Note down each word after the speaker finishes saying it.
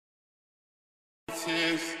Hey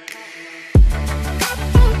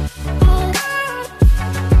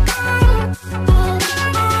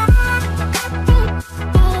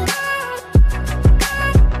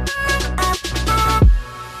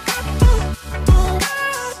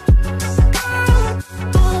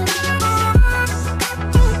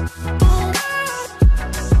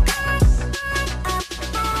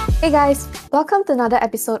guys, welcome to another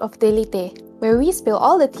episode of Daily Tea, where we spill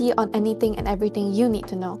all the tea on anything and everything you need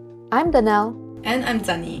to know. I'm Danelle. And I'm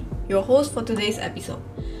Zani, your host for today's episode.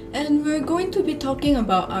 And we're going to be talking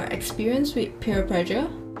about our experience with peer pressure.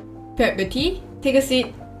 Grab your tea, take a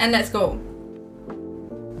seat, and let's go.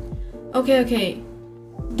 Okay.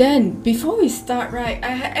 Then, before we start, right,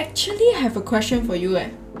 I actually have a question for you.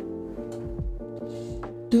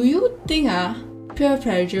 Do you think peer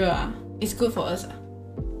pressure is good for us?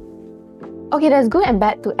 Okay, there's good and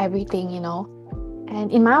bad to everything, you know. And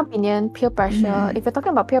in my opinion, peer pressure, if you're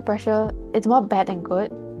talking about peer pressure, it's more bad than good.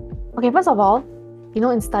 Okay, first of all, you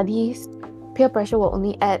know, in studies, peer pressure will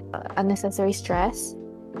only add unnecessary stress.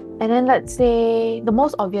 And then let's say the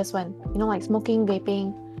most obvious one, you know, like smoking,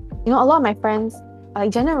 vaping. You know, a lot of my friends, like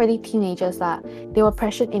generally teenagers, they were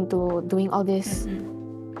pressured into doing all this.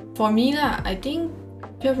 For me, I think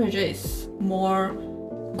peer pressure is more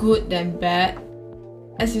good than bad.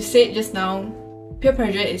 As you said just now, peer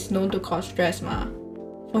pressure is known to cause stress.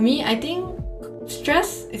 For me, I think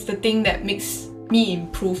stress is the thing that makes me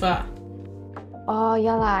improve. Oh,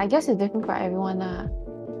 yeah, I guess it's different for everyone.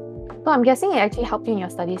 So I'm guessing it actually helped you in your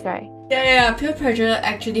studies, right? Yeah, peer pressure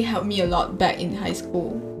actually helped me a lot back in high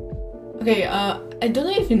school. Okay, I don't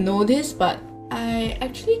know if you know this, but I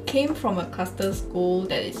actually came from a cluster school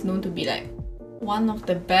that is known to be like one of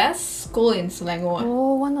the best school in Selangor.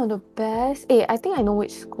 Oh, one of the best. Hey, I think I know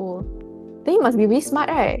which school. Then you must be really smart,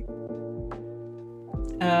 right?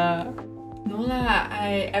 No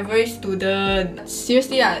I average student.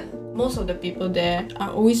 Seriously, most of the people there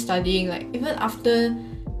are always studying. Like even after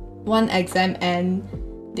one exam and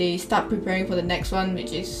they start preparing for the next one,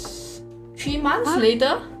 which is 3 months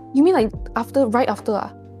later. You mean like right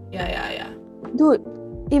after? Yeah. Dude,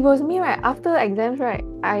 it was me, right? After exams, right?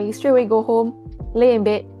 I straight away go home, lay in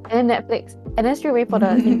bed, and then Netflix. And then straight away for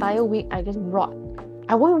the entire week, I just rot.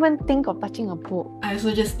 I won't even think of touching a book. I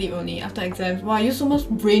also just sleep only after exams. Wow, you so much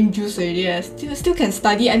brain juice already. Still can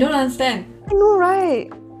study. I don't understand. I know,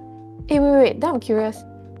 right? Hey, wait. Then I'm curious.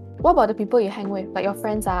 What about the people you hang with? Like your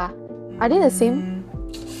friends are they the same?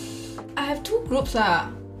 I have 2 groups.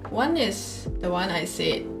 One is the one I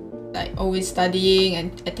said, like always studying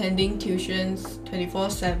and attending tuitions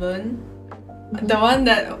 24/7. The one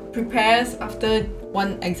that prepares after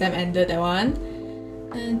one exam ended, that one.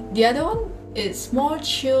 And the other one is more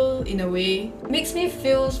chill in a way. Makes me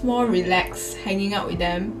feel more relaxed hanging out with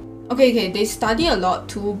them. Okay, they study a lot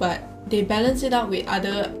too, but they balance it out with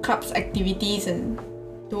other clubs activities and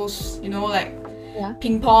those, you know, like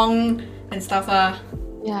ping pong and stuff.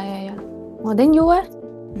 Yeah. Well, then you what?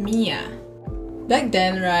 Me back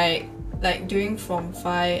then, right, like during Form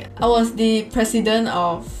 5, I was the president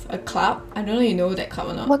of a club. I don't know if you know that club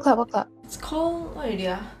or not. What club? It's called, what is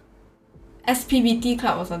it? SPBT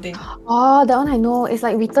club or something. Oh, that one I know. It's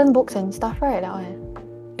like return books and stuff, right? That one.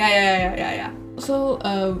 Yeah. So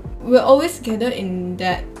we're always gathered in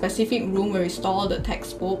that specific room where we store the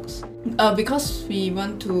textbooks. Because we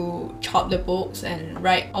want to chop the books and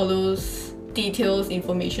write all those details,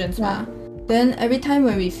 information. Yeah. Then every time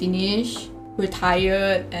when we finish, we're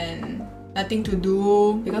tired and nothing to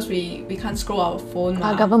do because we can't scroll our phone.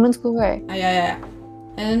 Government school, right? Yeah.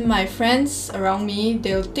 And my friends around me,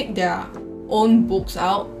 they'll take their own books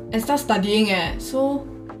out and start studying. So,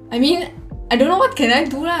 I mean, I don't know what can I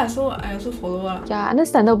do so I also follow. Yeah,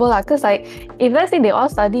 understandable because like if let's say they all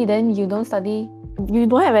study, then you don't study, you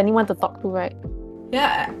don't have anyone to talk to, right?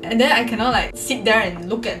 Yeah, and then I cannot like sit there and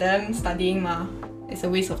look at them studying. It's a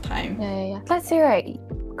waste of time. Yeah. Let's say, right,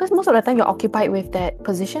 because most of the time you're occupied with that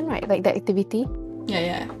position, right? Like that activity.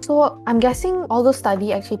 Yeah. So I'm guessing all those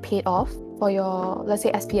study actually paid off for your, let's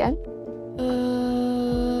say, SPM?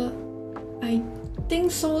 I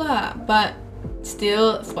think so but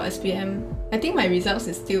still for SPM, I think my results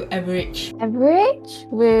is still average. Average?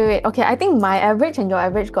 Wait. Okay, I think my average and your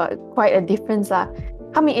average got quite a difference. How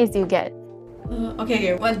many A's do you get?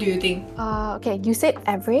 Okay, what do you think? Okay, you said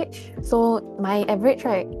average. So my average,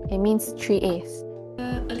 right, it means 3 A's.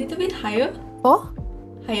 A little bit higher? 4?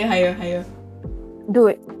 Higher.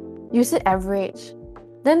 Dude, you said average.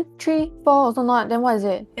 Then 3, 4 also not, then what is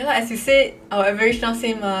it? Yeah, as you said, our average not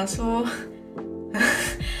same so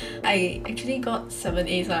I actually got 7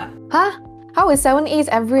 A's Huh? How is 7 A's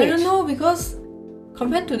average? I don't know because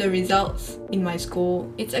compared to the results in my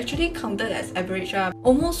school, it's actually counted as average.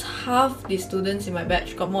 Almost half the students in my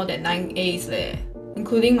batch got more than 9 A's leh,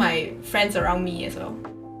 including my friends around me as well.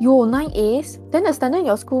 Yo, 9 A's? Then the standard in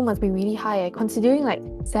your school must be really high, considering like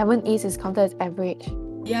 7 A's is counted as average.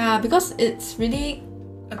 Yeah, because it's really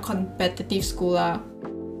a competitive school lah.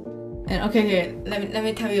 And okay, let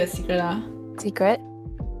me tell you a secret lah. Secret?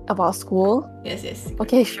 About school? Yes.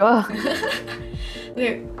 Okay, sure.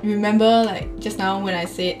 Okay, remember like just now when I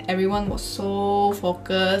said everyone was so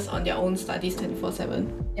focused on their own studies 24/7?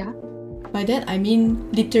 Yeah. By that I mean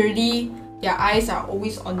literally their eyes are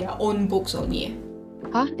always on their own books only.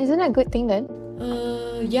 Huh? Isn't that a good thing then?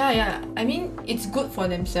 Yeah. I mean it's good for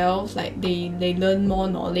themselves, like they learn more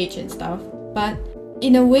knowledge and stuff. But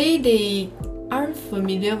in a way they aren't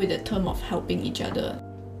familiar with the term of helping each other.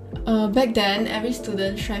 Back then, every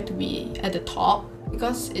student tried to be at the top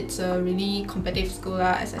because it's a really competitive school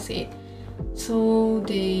as I said. So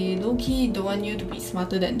they low-key don't want you to be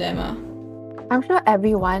smarter than them. I'm sure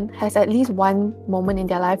everyone has at least one moment in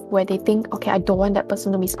their life where they think, okay, I don't want that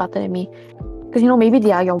person to be smarter than me. Because, maybe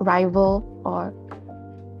they are your rival or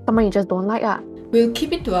someone you just don't like. We'll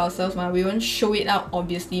keep it to ourselves, we won't show it out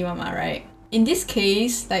obviously, mama, right? In this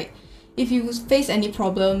case, like, if you face any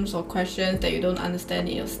problems or questions that you don't understand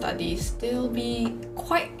in your studies, they'll be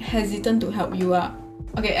quite hesitant to help you out.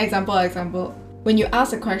 Okay, example. When you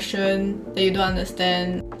ask a question that you don't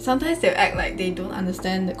understand, sometimes they'll act like they don't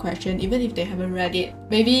understand the question even if they haven't read it.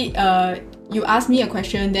 Maybe you ask me a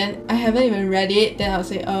question, then I haven't even read it, then I'll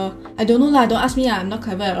say, I don't know lah, don't ask me lah, I'm not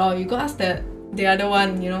clever at all. You go ask the other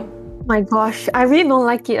one, Oh my gosh, I really don't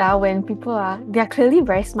like it when people they're clearly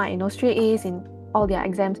very smart, straight A's in all their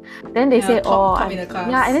exams. Then they say, top in the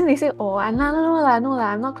class. Yeah, and then they say, no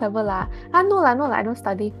lah, I'm not clever lah. No lah, I don't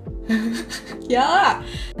study. Yeah.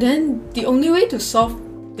 Then the only way to solve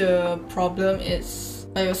the problem is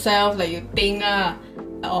by yourself, like you think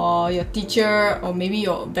or your teacher, or maybe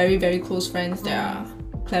your very, very close friends that are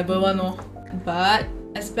clever one. But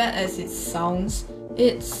as bad as it sounds,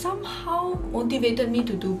 it somehow motivated me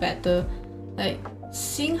to do better. Like,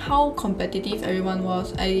 seeing how competitive everyone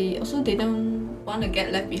was, I also didn't want to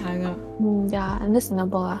get left behind. Yeah,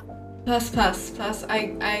 understandable. Plus,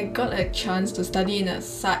 I got a chance to study in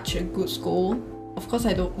such a good school. Of course,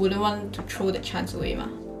 I wouldn't want to throw the chance away.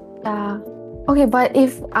 Yeah. Okay, but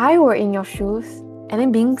if I were in your shoes, and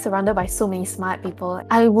then being surrounded by so many smart people,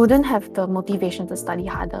 I wouldn't have the motivation to study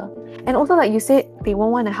harder. And also, like you said, they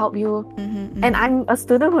won't want to help you. And I'm a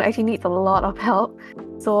student who actually needs a lot of help.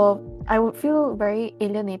 So I would feel very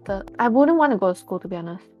alienated. I wouldn't want to go to school, to be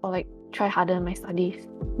honest, or like try harder in my studies.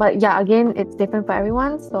 But yeah, again, it's different for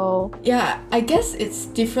everyone, so... Yeah, I guess it's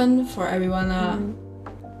different for everyone.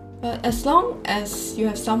 But as long as you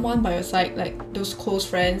have someone by your side, like those close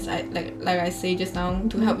friends, like I say just now,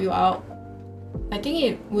 to help you out, I think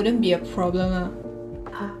it wouldn't be a problem.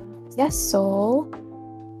 Yes, so...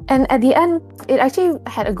 And at the end, it actually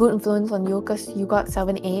had a good influence on you because you got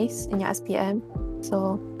 7 A's in your SPM.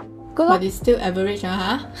 So, good luck. But it's still average,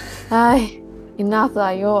 huh? Ay, enough lah,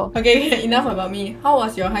 yo. Okay, enough about me. How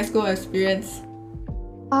was your high school experience?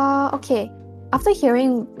 Okay. After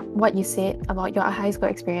hearing what you said about your high school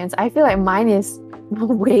experience, I feel like mine is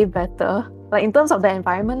way better. Like in terms of the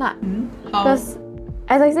environment. How? Because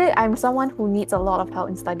as I said, I'm someone who needs a lot of help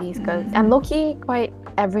in studies because I'm low-key quite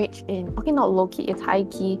average in... Okay, not low-key, it's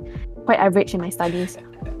high-key. Quite average in my studies.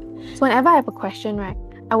 So whenever I have a question, right,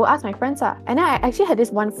 I would ask my friends. And then I actually had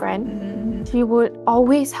this one friend. She would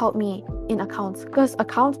always help me in accounts because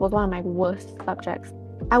accounts was one of my worst subjects.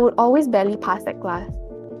 I would always barely pass that class.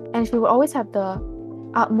 And she would always have the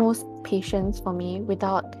utmost patience for me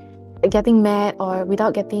without getting mad or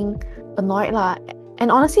without getting annoyed.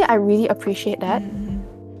 And honestly, I really appreciate that.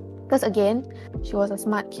 Because again, she was a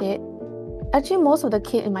smart kid. Actually, most of the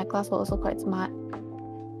kids in my class were also quite smart.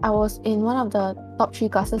 I was in one of the top 3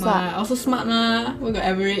 classes. Also smart lah. We got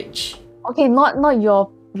average. Okay, not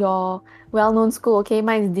your well-known school, okay?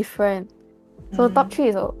 Mine is different. So top 3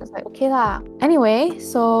 is like okay lah. Anyway,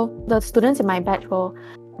 so the students in my batch were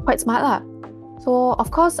quite smart lah. So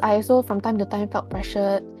of course, I also from time to time felt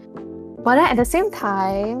pressured. But then at the same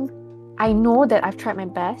time, I know that I've tried my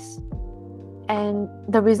best. And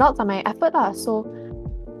the results are my effort lah. So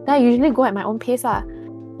then I usually go at my own pace lah.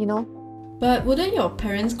 But wouldn't your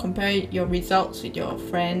parents compare your results with your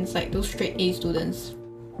friends, like those straight A students?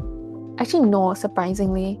 Actually, no,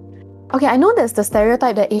 surprisingly. Okay, I know there's the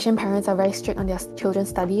stereotype that Asian parents are very strict on their children's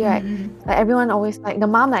study, right? Like everyone always, like the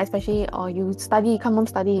mom, like especially, you study, come home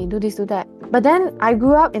study, do this, do that. But then I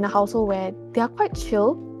grew up in a household where they are quite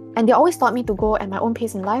chill. And they always taught me to go at my own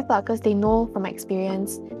pace in life because they know from my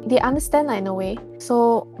experience. They understand in a way.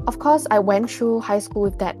 So, of course, I went through high school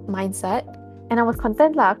with that mindset. And I was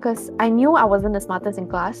content because I knew I wasn't the smartest in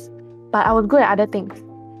class. But I was good at other things,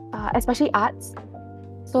 especially arts.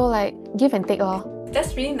 So, like, give and take.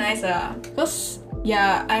 That's really nice. Because,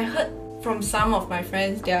 yeah, I heard from some of my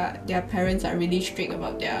friends, their parents are really strict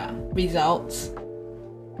about their results.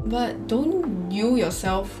 But don't you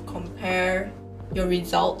yourself compare your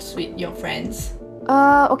results with your friends?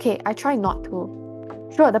 Okay, I try not to.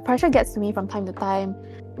 Sure, the pressure gets to me from time to time.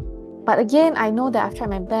 But again, I know that I've tried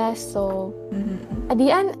my best, so at the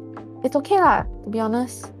end, it's okay lah, to be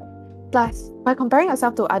honest. Plus, by comparing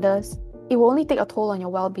yourself to others, it will only take a toll on your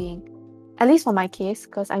well-being. At least for my case,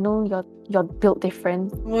 because I know you're built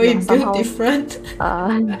different. Oh, you're built different.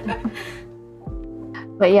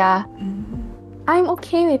 But yeah, I'm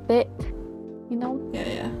okay with it, you know?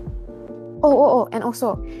 Yeah. Oh, and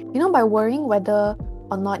also, by worrying whether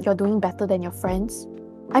or not you're doing better than your friends,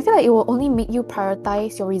 I feel like it will only make you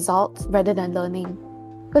prioritize your results rather than learning.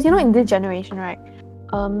 Because, in this generation, right,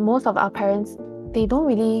 most of our parents, they don't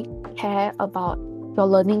really care about your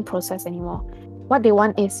learning process anymore. What they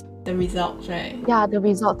want is the results, right? Yeah, the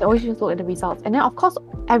results. They always just look at the results. And then, of course,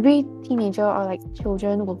 every teenager or like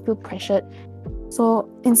children will feel pressured. So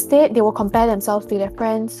instead, they will compare themselves to their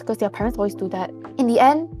friends because their parents always do that. In the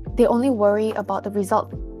end, they only worry about the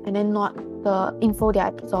result and then not the info they're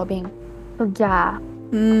absorbing. So yeah.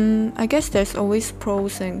 I guess there's always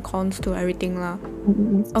pros and cons to everything lah.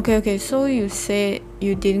 Okay, so you said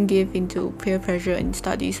you didn't give into peer pressure in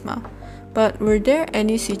studies ma. But were there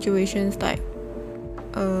any situations like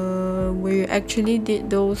where you actually did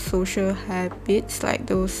those social habits like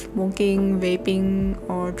those smoking, vaping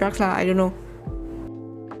or drugs lah? I don't know.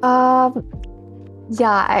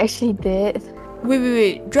 Yeah, I actually did.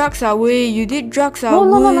 Wait. Drugs ah? Wait, you did drugs ah?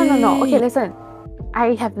 No. Okay, listen.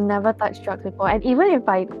 I have never touched drugs before, and even if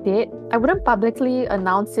I did, I wouldn't publicly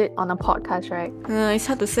announce it on a podcast, right? It's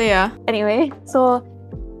hard to say ah. Anyway, so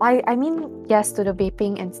I mean yes to the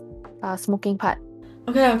vaping and smoking part.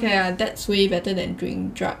 Okay, that's way better than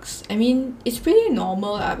doing drugs. I mean, it's pretty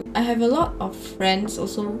normal. I have a lot of friends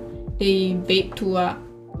also, they vape too.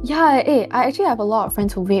 Yeah, I actually have a lot of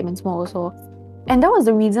friends who vape and smoke also. And that was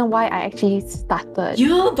the reason why I actually started.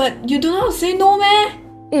 Yeah, but you don't know how to say no, meh?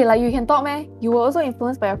 Like you can talk, meh? You were also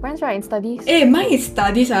influenced by your friends, right, in studies? Mine is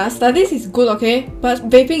studies. Studies is good, okay? But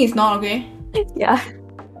vaping is not, okay? Yeah,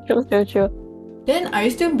 true. Then are you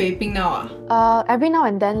still vaping now? Every now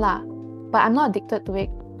and then lah. But I'm not addicted to it.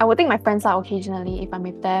 I would take my friends out occasionally if I'm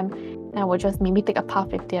with them, and I would just maybe take a puff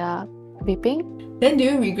if they're vaping. Then do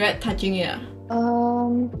you regret touching it?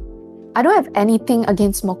 I don't have anything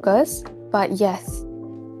against smokers, but yes.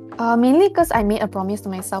 Mainly because I made a promise to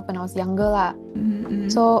myself when I was younger lah.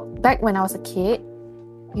 So back when I was a kid,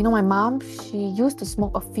 my mom, she used to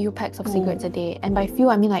smoke a few packs of cigarettes a day. And by few,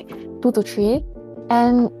 I mean like 2 to 3.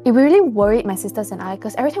 And it really worried my sisters and I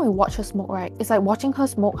because every time we watch her smoke, right, it's like watching her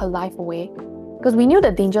smoke her life away. Because we knew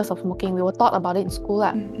the dangers of smoking. We were taught about it in school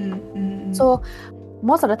lah. So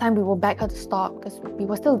most of the time we will beg her to stop because we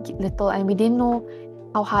were still little and we didn't know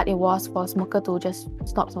how hard it was for a smoker to just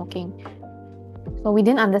stop smoking. So we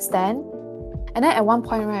didn't understand. And then at one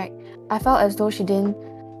point, right, I felt as though she didn't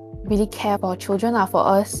really care for children lah, for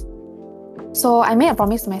us. So I made a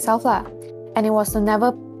promise to myself lah. And it was to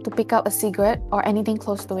never to pick up a cigarette or anything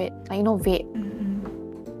close to it. Like, vape.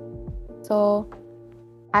 So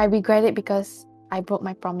I regret it because I broke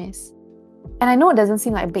my promise. And I know it doesn't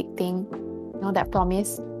seem like a big thing, that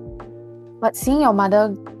promise. But seeing your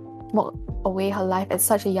mother smoke away her life at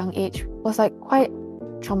such a young age was like quite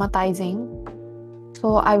traumatizing.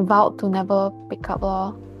 So I vowed to never pick up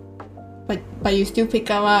lor. But you still pick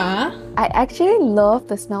up huh? I actually loved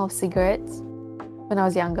the smell of cigarettes when I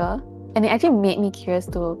was younger. And it actually made me curious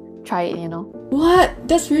to try it, What?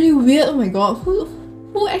 That's really weird. Oh my god.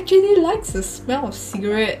 Who actually likes the smell of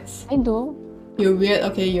cigarettes? I do. You're weird.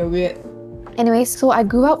 Okay, you're weird. Anyway, so I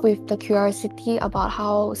grew up with the curiosity about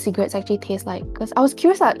how cigarettes actually taste like. Because I was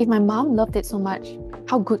curious if my mom loved it so much,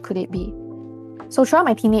 how good could it be? So throughout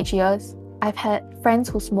my teenage years, I've had friends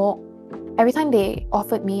who smoke. Every time they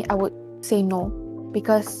offered me, I would say no.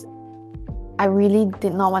 Because I really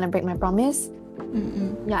did not want to break my promise.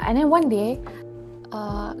 Yeah, and then one day,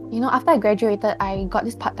 after I graduated, I got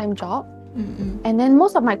this part-time job. And then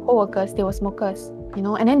most of my co-workers, they were smokers,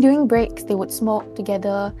 and then during breaks, they would smoke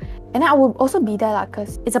together. And then I would also be there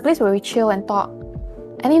because it's a place where we chill and talk.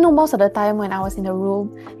 And most of the time when I was in the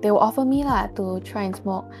room, they would offer me to try and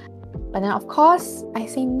smoke. But then of course, I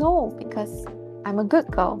say no because I'm a good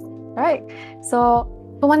girl, right? So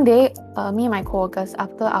So one day, me and my coworkers,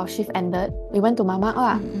 after our shift ended, we went to Mamak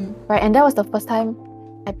lah. Mm-mm. Right, and that was the first time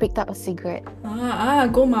I picked up a cigarette.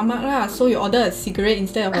 Go Mamak lah. So you order a cigarette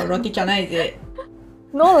instead of a roti canai, is it?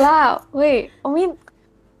 No lah, wait. I mean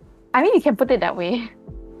you can put it that way,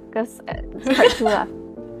 because it's quite true lah.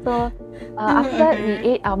 So after that, we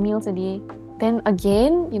ate our meals already. Then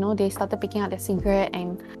again, they started picking out their cigarette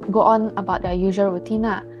and go on about their usual routine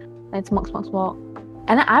lah. Like smoke.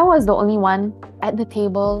 And then I was the only one at the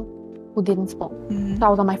table who didn't smoke. So I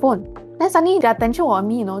was on my phone. Then suddenly their attention was on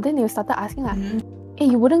me, Then they started asking like, hey,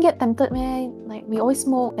 you wouldn't get tempted, man? Like, we always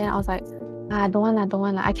smoke. And I was like, don't want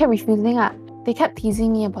lah. I kept refusing lah. They kept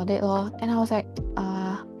teasing me about it lor. And I was like,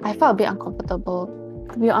 I felt a bit uncomfortable.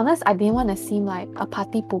 To be honest, I didn't want to seem like a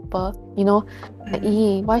party pooper, like,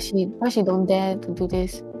 why she don't dare to do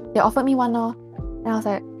this? They offered me one lor. And I was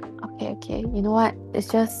like, okay, you know what? It's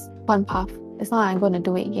just one puff. It's not like I'm going to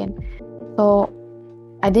do it again. So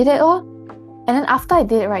I did it lor. And then after I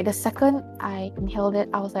did it, right, the second I inhaled it,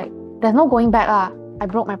 I was like, there's no going back lah. I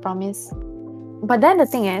broke my promise. But then the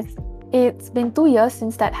thing is, it's been 2 years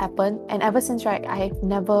since that happened, and ever since, right, I've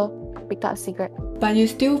never picked up a cigarette. But you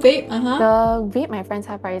still vape? The vape my friends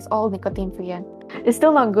have, right, is all nicotine free. And it's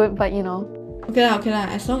still not good, but Okay lah.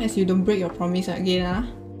 As long as you don't break your promise again lah.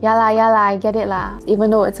 Yeah lah, I get it lah.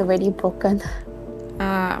 Even though it's already broken.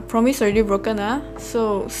 Promise already broken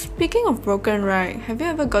So speaking of broken, right, have you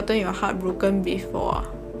ever gotten your heart broken before?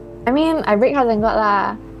 I mean, I break hearts and got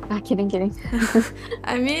lah. Kidding.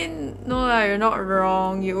 I mean, no lah, you're not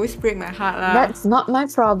wrong. You always break my heart lah. That's not my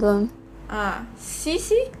problem.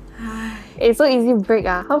 See? It's so easy to break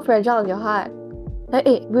How fragile is your heart?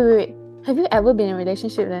 Hey, wait. Have you ever been in a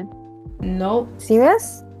relationship then? Nope.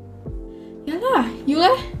 Serious? Yeah lah. You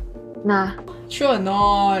leh? Nah. Sure or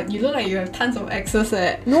not? You look like you have tons of exes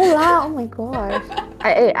No lah, oh my gosh.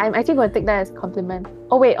 I'm actually going to take that as a compliment.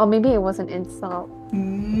 Oh wait, or maybe it was an insult.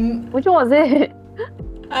 Which one was it?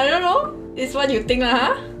 I don't know. It's what you think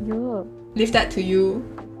lah, You. Leave that to you.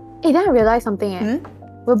 Hey, then I realized something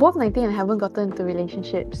We're both 19 and haven't gotten into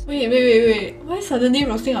relationships. Wait. Why suddenly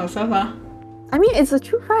roasting ourselves I mean, it's the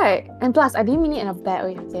truth, right? And plus, I didn't mean it in a bad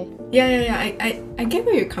way, okay? Yeah. I get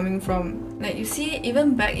where you're coming from. Like, you see,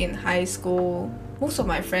 even back in high school, most of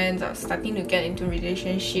my friends are starting to get into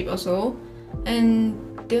relationship also. And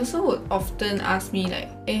they also would often ask me like,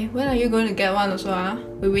 hey, when are you going to get one also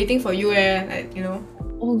We're waiting for you like,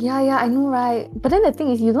 Oh yeah, I know, right? But then the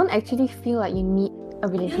thing is, you don't actually feel like you need a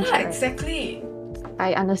relationship, Yeah, exactly. Right?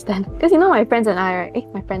 I understand. Because my friends and I,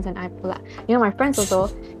 right? My friends and I pula. My friends also,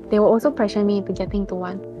 they will also pressure me into getting to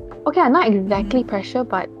one. Okay, not exactly pressure,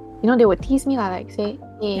 but they would tease me like say,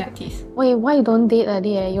 hey, Yeah, tease. wait, why you don't date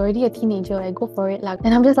you're already a teenager, go for it.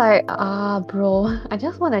 And I'm just like, bro, I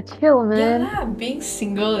just want to chill, man. Yeah, being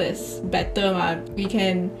single is better, we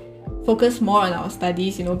can focus more on our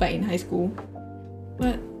studies, back in high school.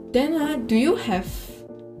 But then, do you have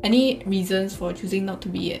any reasons for choosing not to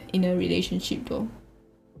be in a relationship though?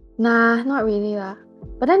 Nah, not really lah.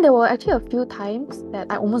 But then there were actually a few times that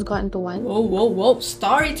I almost got into one. Whoa,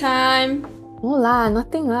 story time! No lah,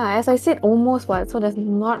 nothing lah. As I said, almost what, so there's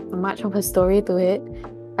not much of a story to it.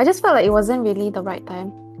 I just felt like it wasn't really the right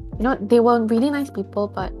time. They were really nice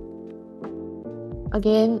people, but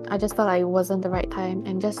again, I just felt like it wasn't the right time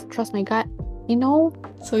and just trust my gut,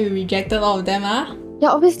 So you rejected all of them,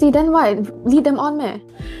 Yeah, obviously, then what? Lead them on, meh?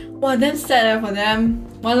 Wow, damn sad for them.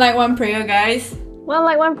 One like, one prayer, guys. One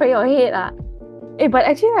like, one prayer, hate lah. Hey, but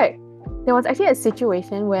actually, right, there was actually a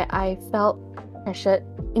situation where I felt pressured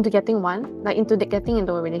into getting one, like getting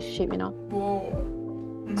into a relationship, Whoa.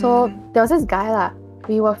 So there was this guy lah.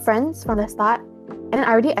 We were friends from the start, and then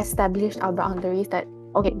I already established our boundaries that,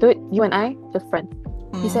 okay, do it, you and I, just friends.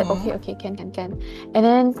 He said, okay, can. And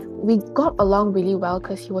then we got along really well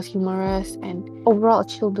because he was humorous and overall a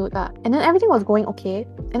chill dude lah. And then everything was going okay.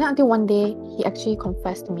 And then until one day, he actually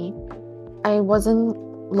confessed to me. I wasn't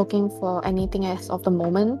looking for anything as of the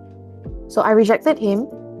moment. So I rejected him.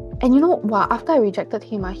 And after I rejected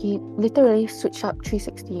him, he literally switched up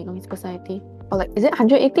 360, his personality. Or like, is it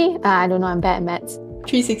 180? I don't know, I'm bad at maths.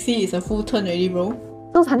 360 is a full turn already, bro.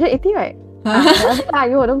 So it's 180, right? I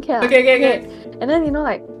don't care. Okay. And then,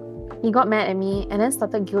 he got mad at me and then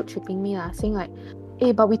started guilt-tripping me, saying like,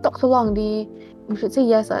 hey, but we talked so long, you should say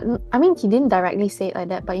yes. I mean, he didn't directly say it like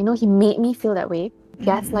that, but, he made me feel that way.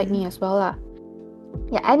 Gaslight me as well.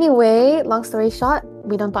 Yeah, anyway, long story short,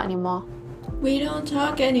 we don't talk anymore. We don't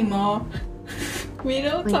talk anymore. We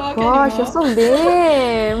don't talk Gosh, anymore. you're so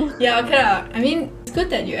lame. Yeah, okay lah. I mean, it's good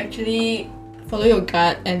that you actually follow your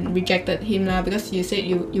gut and rejected him lah, because you said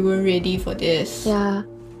you weren't ready for this. Yeah.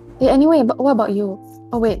 Hey, anyway, but what about you?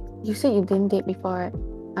 Oh wait, you said you didn't date before, right?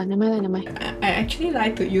 Never mind, never mind. I actually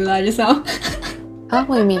lied to you lah just now. Huh?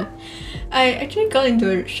 What do you mean? I actually got into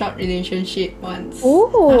a short relationship once.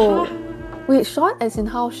 Oh, wait, short as in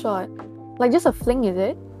how short? Like just a fling, is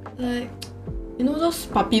it? Like, you know those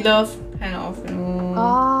puppy love kind of, you know.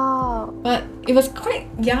 Oh, But it was quite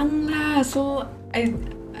young lah, so I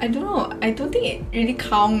don't know. I don't think it really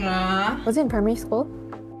count lah. was it in primary school?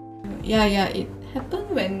 Yeah, it happened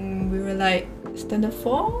when we were like standard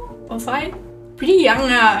 4 or 5. Pretty young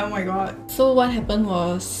lah, oh my god. So what happened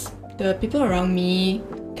was the people around me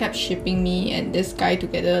kept shipping me and this guy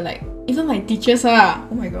together, like even my teachers ah.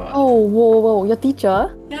 Oh my god. Oh, whoa, your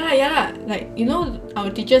teacher? Yeah. Like, you know, our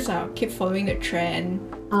teachers keep following the trend.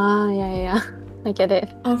 Yeah. I get it.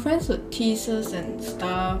 Our friends would tease us and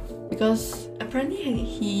stuff because apparently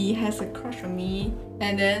he has a crush on me.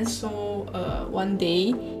 And then so one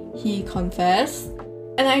day he confessed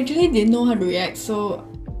and I actually didn't know how to react, so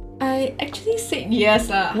I actually said yes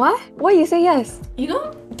lah. What? Why you say yes? You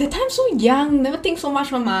know, that time so young, never think so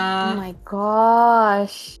much Oh mama. my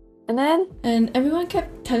gosh. And then? And everyone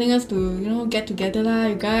kept telling us to, you know, get together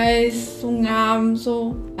lah, you guys, so ngam.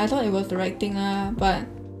 So I thought it was the right thing lah, but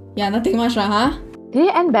yeah, nothing much lah, huh?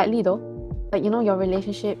 Did it end badly though? Like, you know, your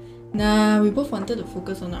relationship? Nah, we both wanted to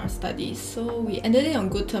focus on our studies, so we ended it on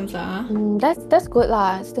good terms lah. That's good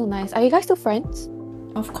lah. Still nice. Are you guys still friends?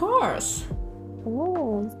 Of course.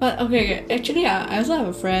 Oh. But okay, actually I also have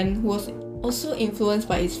a friend who was also influenced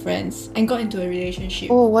by his friends and got into a relationship.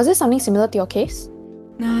 Oh, was it something similar to your case?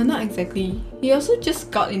 Nah, not exactly. He also just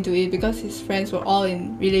got into it because his friends were all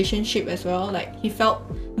in relationship as well. Like, he felt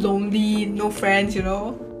lonely, no friends, you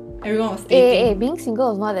know? Everyone was dating. Being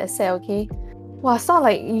single is not that sad, okay? Wow, sound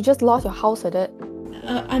like you just lost your house with it.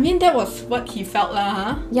 I mean, that was what he felt lah,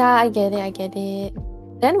 huh? Yeah, I get it.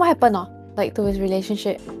 Then what happened, like, to his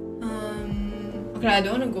relationship? Okay, I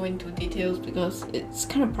don't want to go into details because it's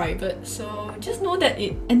kind of private. So just know that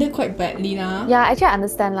it ended quite badly lah. Yeah, actually I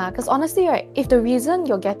understand lah. Because honestly, right, if the reason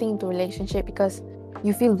you're getting into a relationship because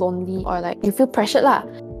you feel lonely or like you feel pressured lah,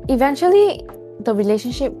 eventually the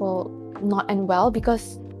relationship will not end well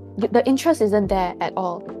because the interest isn't there at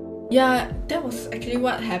all. Yeah, that was actually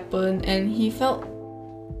what happened, and he felt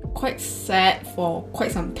quite sad for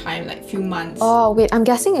quite some time, like few months. Oh wait, I'm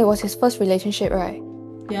guessing it was his first relationship, right?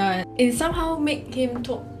 Yeah, it somehow made him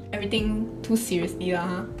took everything too seriously lah,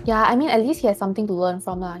 huh? Yeah, I mean at least he has something to learn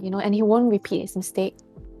from lah, you know, and he won't repeat his mistake.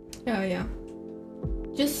 Yeah.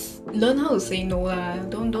 Just learn how to say no lah.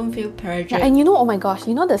 Don't feel pressured. Yeah, and you know, oh my gosh,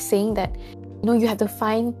 you know the saying that, you know, you have to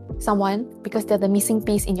find someone because they're the missing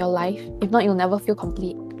piece in your life. If not, you'll never feel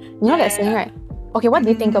complete. You know that saying, right? Okay, what do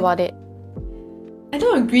you think about it? I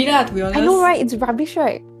don't agree lah, to be honest. I know, right? It's rubbish,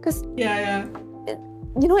 right? Because Yeah.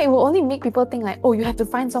 you know, it will only make people think like, oh, you have to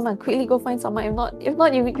find someone, quickly go find someone. If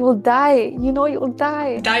not, you will die. You know, you will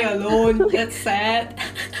die. Die alone. That's sad.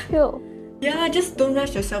 Still. Yeah, just don't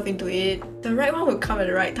rush yourself into it. The right one will come at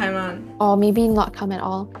the right time, man. Or maybe not come at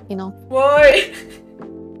all, you know. Boy.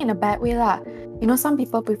 In a bad way lah. You know, some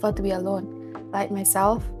people prefer to be alone. Like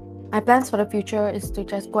myself, my plans for the future is to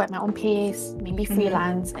just go at my own pace, maybe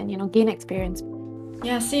freelance and, you know, gain experience.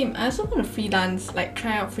 Yeah, same. I also want to freelance, like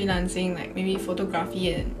try out freelancing, like maybe photography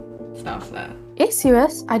and stuff lah.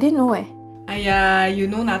 Serious? I didn't know. Aiya, you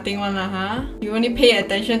know nothing one lah, huh? You only pay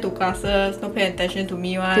attention to classes, not pay attention to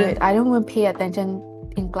me one. Dude, I don't even pay attention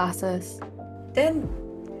in classes. Then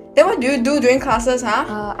what do you do during classes,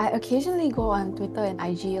 huh? I occasionally go on Twitter and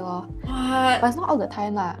IG lor. What? But it's not all the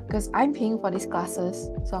time lah, because I'm paying for these classes,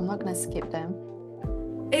 so I'm not gonna skip them.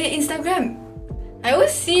 Instagram. I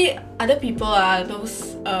always see other people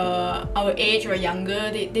those our age or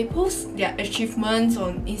younger, they post their achievements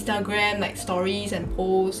on Instagram, like stories and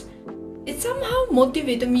posts. It somehow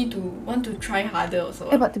motivated me to want to try harder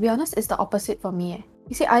also. But to be honest, it's the opposite for me.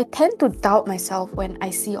 You see, I tend to doubt myself when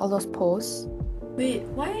I see all those posts. Wait,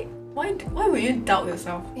 why would you doubt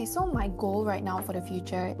yourself? Okay, so my goal right now for the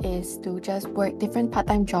future is to just work different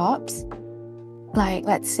part-time jobs. Like,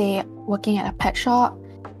 let's say, working at a pet shop,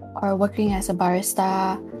 or working as a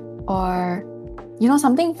barista, or, you know,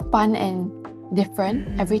 something fun and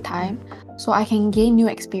different every time, so I can gain new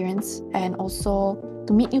experience and also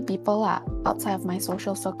to meet new people outside of my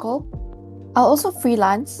social circle. I'll also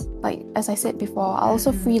freelance, like as I said before, I'll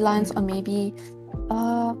also freelance on maybe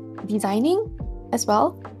designing as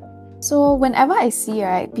well. So whenever I see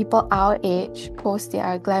people our age post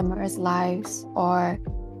their glamorous lives or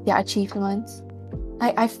their achievements,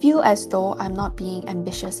 I feel as though I'm not being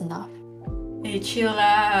ambitious enough. Hey, chill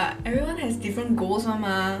lah. Everyone has different goals,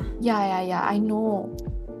 mama. Yeah, I know.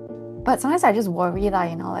 But sometimes I just worry that,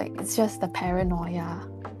 you know, like it's just the paranoia.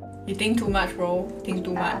 You think too much, bro. Think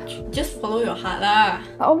too much. Just follow your heart lah.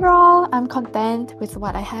 But overall, I'm content with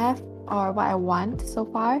what I have or what I want so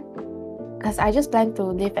far. Because I just plan to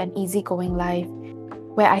live an easygoing life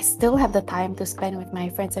where I still have the time to spend with my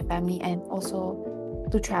friends and family and also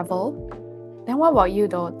to travel. Then what about you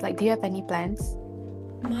though? Like, do you have any plans?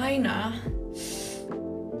 Mine I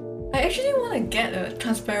actually want to get a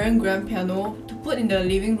transparent grand piano to put in the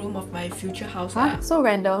living room of my future house. So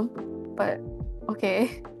random, but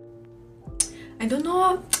okay. I don't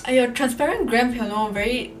know. Your transparent grand piano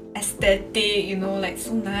very aesthetic, you know, like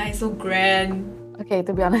so nice, so grand. Okay,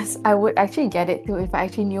 to be honest, I would actually get it too if I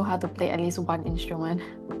actually knew how to play at least one instrument.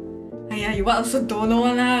 Aiya, you also don't know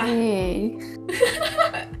lah. Hey.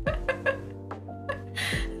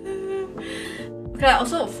 Okay,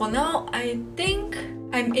 also for now, I think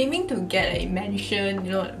I'm aiming to get a mansion,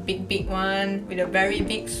 you know, a big one with a very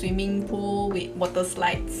big swimming pool with water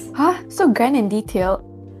slides. Huh? So grand and detailed.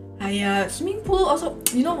 Swimming pool also,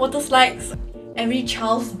 you know, water slides. Every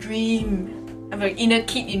child's dream. I have an inner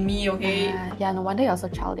kid in me, okay? Yeah, no wonder you're so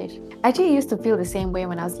childish. I actually used to feel the same way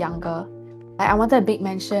when I was younger. Like, I wanted a big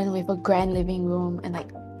mansion with a grand living room and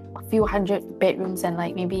like a few hundred bedrooms and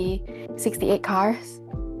like maybe 68 cars.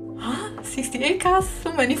 Huh? 68 cars?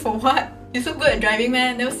 So many for what? You're so good at driving,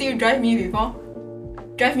 man. Never see you drive me before.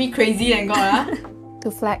 Drive me crazy and God,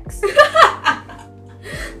 To flex.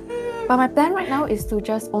 But my plan right now is to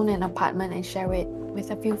just own an apartment and share it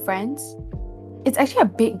with a few friends. It's actually a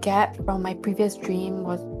big gap from my previous dream,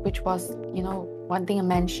 which was, you know, wanting a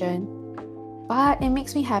mansion. But it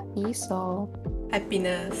makes me happy, so...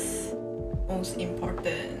 Happiness. Most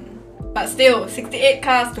important. But still, 68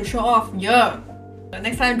 cars to show off, yeah!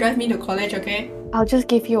 Next time, drive me to college, okay? I'll just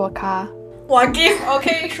give you a car. What gift?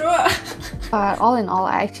 Okay, sure. But all in all,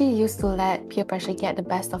 I actually used to let peer pressure get the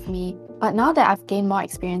best of me. But now that I've gained more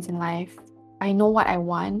experience in life, I know what I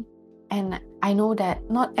want. And I know that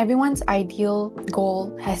not everyone's ideal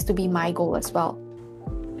goal has to be my goal as well.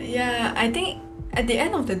 Yeah, I think at the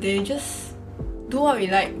end of the day, just do what we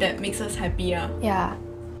like that makes us happy. Yeah.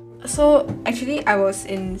 So actually, I was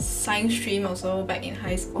in science stream also back in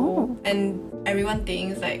high school. And everyone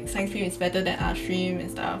thinks like science stream is better than art stream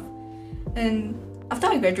and stuff. And after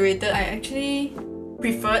I graduated, I actually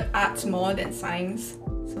preferred arts more than science.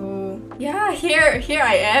 So yeah, here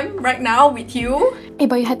I am right now with you. Hey,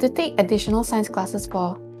 but you had to take additional science classes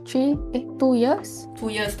for 2 years? 2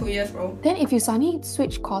 years, bro. Then if you suddenly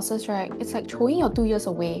switch courses, right, it's like throwing your 2 years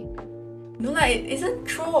away. No lah, it isn't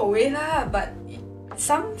throw away lah, but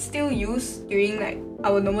some still use during like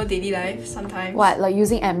our normal daily life sometimes. What, like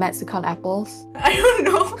using AdMaths to count apples? I don't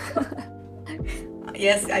know.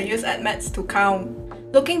 Yes, I use AdMaths to count.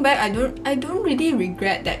 Looking back, I don't really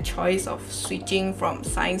regret that choice of switching from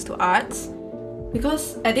science to arts,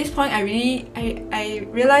 because at this point I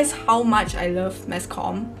realized how much I love mass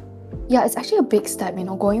comm. Yeah, it's actually a big step, you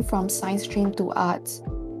know, going from science stream to arts,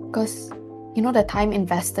 because you know the time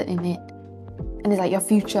invested in it, and it's like your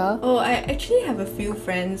future. Oh, I actually have a few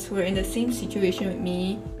friends who are in the same situation with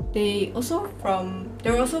me. They were also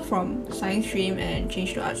from science stream and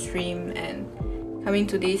changed to art stream and coming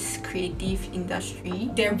to this creative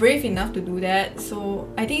industry. They're brave enough to do that, so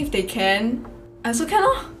I think if they can, I also can.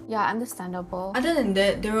 Yeah, understandable. Other than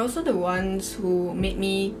that, they're also the ones who made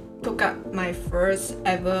me took up my first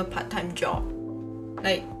ever part-time job.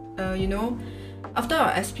 Like, you know, after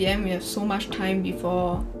our SPM, we have so much time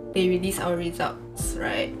before they release our results,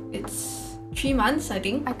 right? It's 3 months, I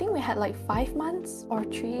think. I think we had like 5 months or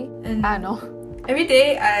 3. And I don't know. Every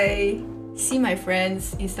day I see my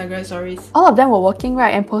friends' Instagram stories. All of them were working,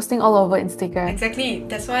 right, and posting all over Instagram. Exactly.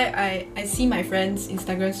 That's why I see my friends'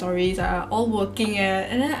 Instagram stories are all working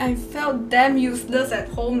and then I felt damn useless at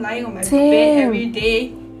home lying on my bed every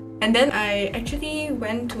day. And then I actually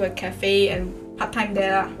went to a cafe and part-time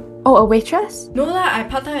there. Oh, a waitress? No lah, I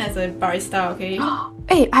part-time as a barista, okay?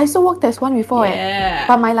 Hey, I also worked as one before. Yeah.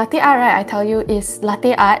 But my latte art, right, I tell you, is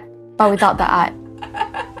latte art, but without the art.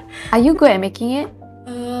 Are you good at making it?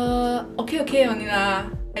 Okay only lah.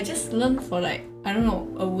 I just learned for like, I don't know,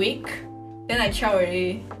 a week. Then I chow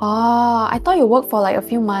already. Oh, I thought you worked for like a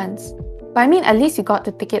few months. But I mean, at least you got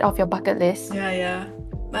to tick it off your bucket list. Yeah.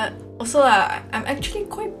 But also I'm actually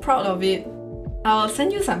quite proud of it. I'll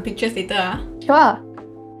send you some pictures later. Sure.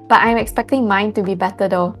 But I'm expecting mine to be better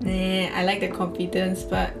though. Nah, I like the confidence,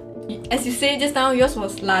 but as you say just now, yours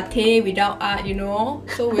was latte without art, you know?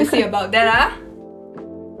 So we'll see about that.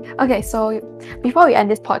 Okay, so before we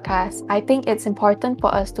end this podcast, I think it's important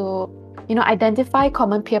for us to, you know, identify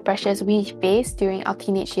common peer pressures we face during our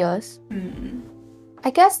teenage years. I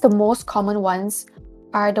guess the most common ones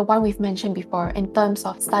are the one we've mentioned before in terms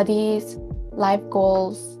of studies, life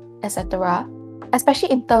goals, etc.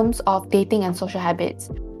 Especially in terms of dating and social habits.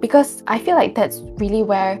 Because I feel like that's really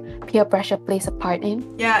where peer pressure plays a part in.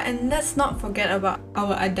 Yeah, and let's not forget about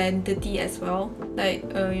our identity as well.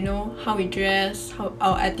 Like, how we dress, how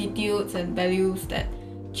our attitudes and values that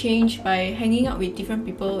change by hanging out with different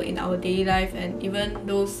people in our daily life, and even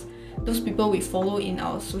those people we follow in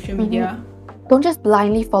our social media. Don't just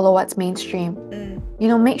blindly follow what's mainstream.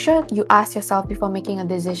 Make sure you ask yourself before making a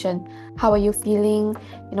decision. How are you feeling?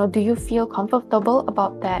 Do you feel comfortable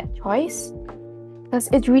about that choice? Because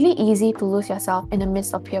it's really easy to lose yourself in the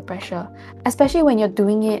midst of peer pressure, especially when you're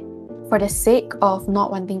doing it for the sake of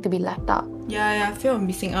not wanting to be left out. Yeah, fear of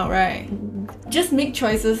missing out, right? Just make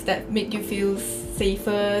choices that make you feel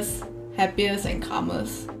safest, happiest, and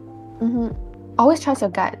calmest. Always trust your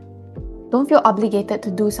gut. Don't feel obligated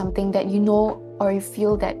to do something that you know or you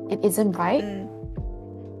feel that it isn't right.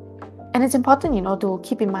 And it's important, to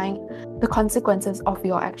keep in mind the consequences of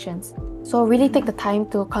your actions. So really take the time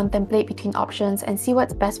to contemplate between options and see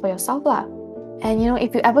what's best for yourself lah. And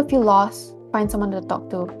if you ever feel lost, find someone to talk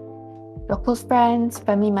to. Your close friends,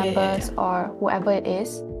 family members, or whoever it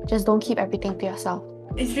is. Just don't keep everything to yourself.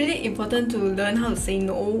 It's really important to learn how to say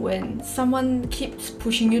no when someone keeps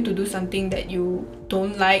pushing you to do something that you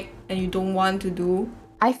don't like and you don't want to do.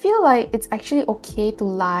 I feel like it's actually okay to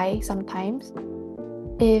lie sometimes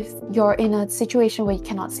if you're in a situation where you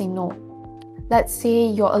cannot say no. Let's say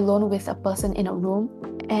you're alone with a person in a room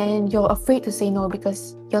and you're afraid to say no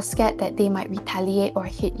because you're scared that they might retaliate or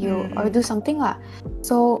hit you or do something lah.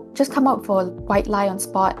 So just come up with a white lie on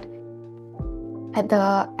spot. At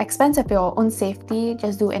the expense of your own safety,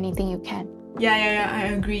 just do anything you can. Yeah, I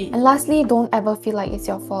agree. And lastly, don't ever feel like it's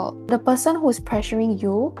your fault. The person who's pressuring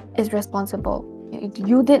you is responsible.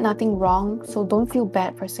 You did nothing wrong, so don't feel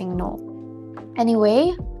bad for saying no.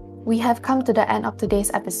 Anyway, we have come to the end of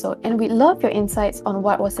today's episode, and we'd love your insights on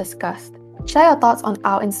what was discussed. Share your thoughts on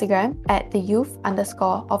our Instagram at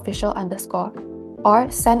theyouth_official_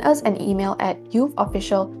 or send us an email at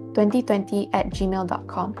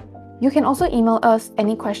youthofficial2020@gmail.com. You can also email us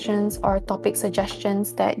any questions or topic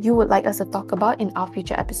suggestions that you would like us to talk about in our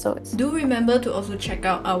future episodes. Do remember to also check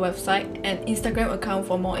out our website and Instagram account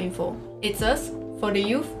for more info. It's us, for the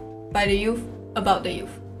youth, by the youth, about the youth.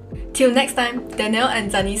 Till next time, Danielle and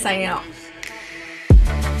Zani signing out.